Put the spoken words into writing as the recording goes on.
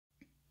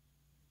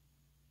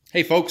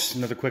Hey folks,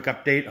 another quick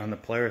update on the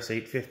Polaris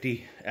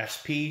 850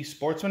 SP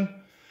Sportsman.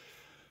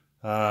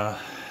 The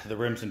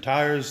rims and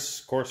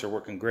tires, of course, are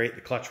working great.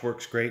 The clutch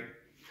works great.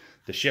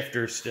 The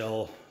shifter's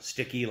still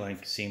sticky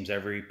like seems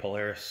every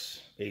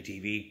Polaris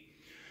ATV,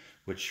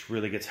 which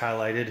really gets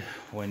highlighted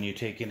when you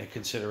take into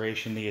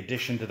consideration the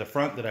addition to the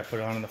front that I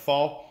put on in the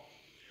fall,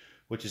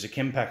 which is a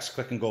Kimpex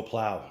Click and Go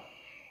plow.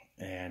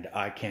 And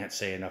I can't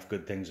say enough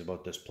good things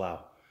about this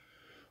plow.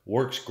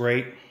 Works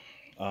great.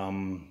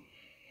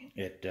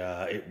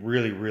 It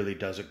really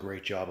does a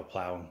great job of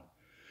plowing.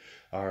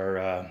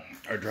 Our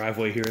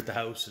driveway here at the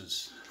house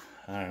is,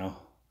 I don't know,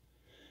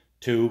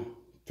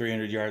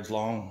 200-300 yards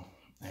long,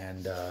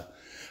 and I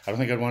don't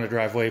think I'd want to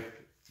driveway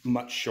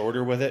much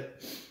shorter with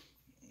it.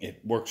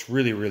 It works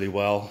really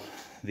well.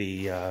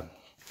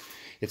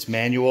 It's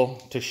manual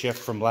to shift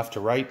from left to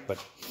right, but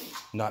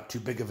not too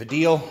big of a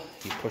deal.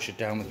 You push it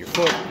down with your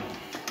foot,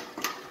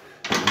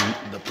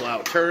 and the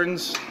plow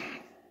turns.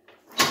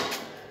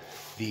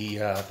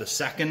 The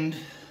second,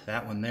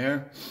 that one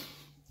there,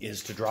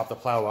 is to drop the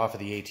plow off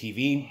of the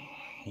ATV.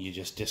 You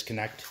just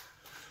disconnect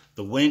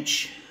the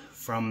winch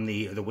from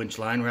the winch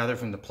line rather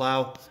from the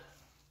plow.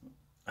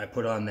 I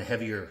put on the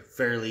heavier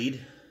fair lead,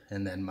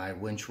 and then my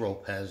winch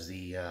rope has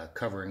the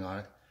covering on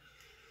it,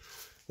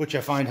 which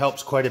I find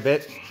helps quite a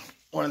bit.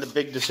 One of the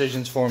big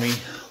decisions for me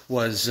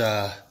was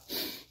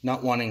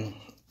not wanting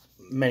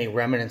many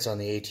remnants on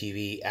the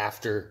ATV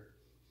after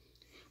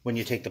when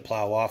you take the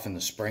plow off in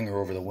the spring or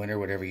over the winter,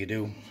 whatever you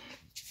do.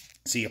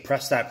 So you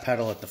press that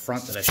pedal at the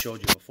front that I showed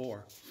you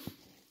before,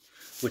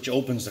 which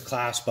opens the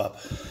clasp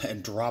up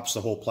and drops the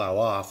whole plow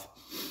off.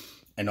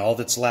 And all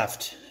that's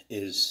left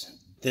is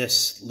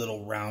this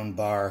little round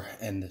bar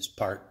and this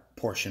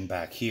portion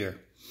back here.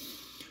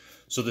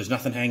 So there's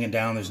nothing hanging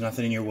down, there's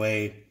nothing in your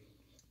way.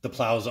 The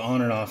plow's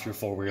on and off your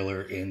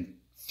four-wheeler in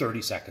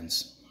 30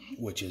 seconds,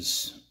 which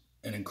is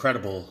an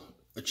incredible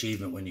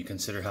achievement when you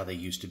consider how they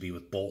used to be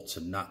with bolts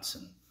and nuts.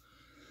 And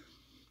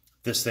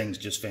this thing's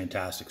just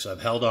fantastic. So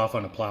I've held off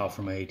on a plow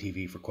for my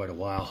ATV for quite a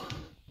while.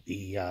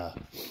 The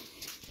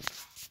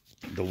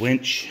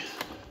winch,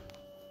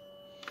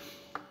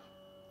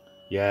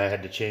 yeah, I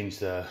had to change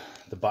the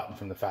button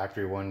from the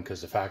factory one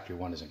because the factory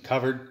one isn't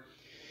covered.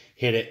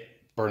 Hit it,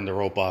 burned the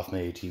rope off my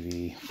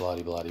ATV,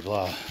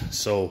 blah.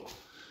 So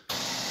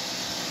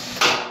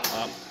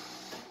up,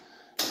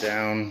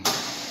 down.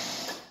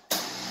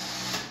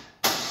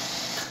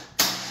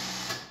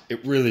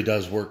 It really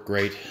does work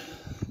great.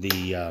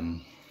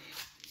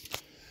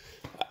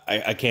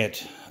 I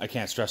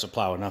can't stress a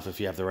plow enough if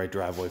you have the right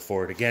driveway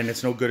for it. Again,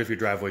 it's no good if your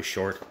driveway's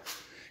short.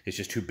 It's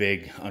just too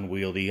big,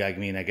 unwieldy. I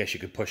mean, I guess you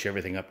could push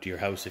everything up to your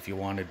house if you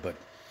wanted, but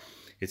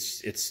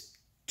it's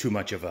too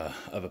much of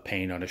a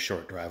pain on a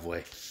short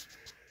driveway.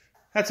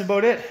 That's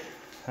about it.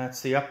 That's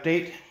the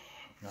update.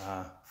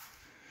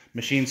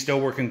 Machine's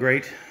still working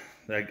great.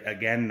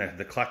 Again,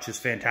 the clutch is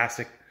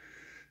fantastic.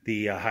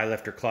 The high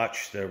lifter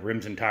clutch, the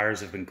rims and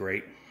tires have been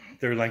great.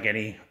 They're like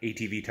any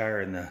ATV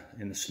tire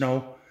in the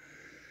snow.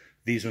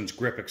 These ones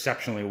grip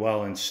exceptionally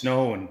well in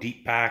snow and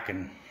deep pack,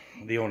 and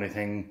the only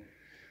thing,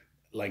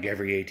 like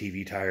every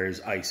ATV tire, is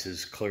ice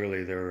is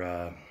clearly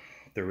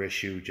their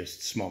issue,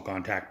 just small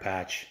contact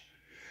patch.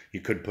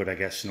 You could put, I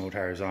guess, snow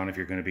tires on if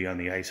you're going to be on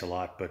the ice a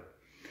lot, but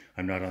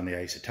I'm not on the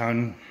ice a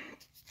ton.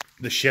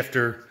 The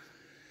shifter,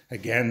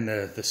 again,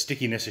 the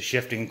stickiness of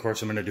shifting, of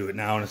course I'm going to do it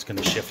now and it's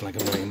going to shift like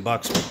 $1,000,000,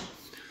 but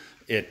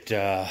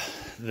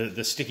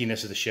the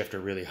stickiness of the shifter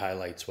really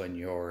highlights when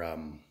you're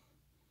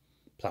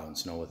plowing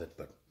snow with it.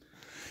 But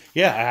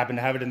yeah, I happen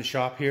to have it in the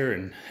shop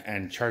here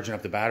and charging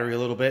up the battery a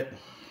little bit,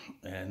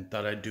 and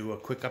thought I'd do a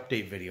quick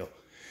update video.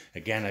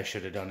 Again, I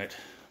should have done it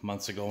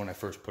months ago when I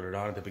first put it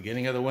on at the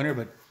beginning of the winter,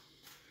 but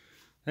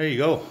there you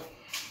go.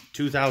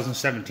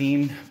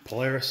 2017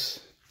 Polaris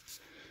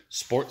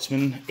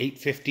Sportsman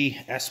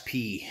 850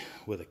 SP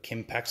with a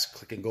Kimpex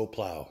Click and Go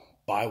plow.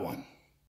 Buy one.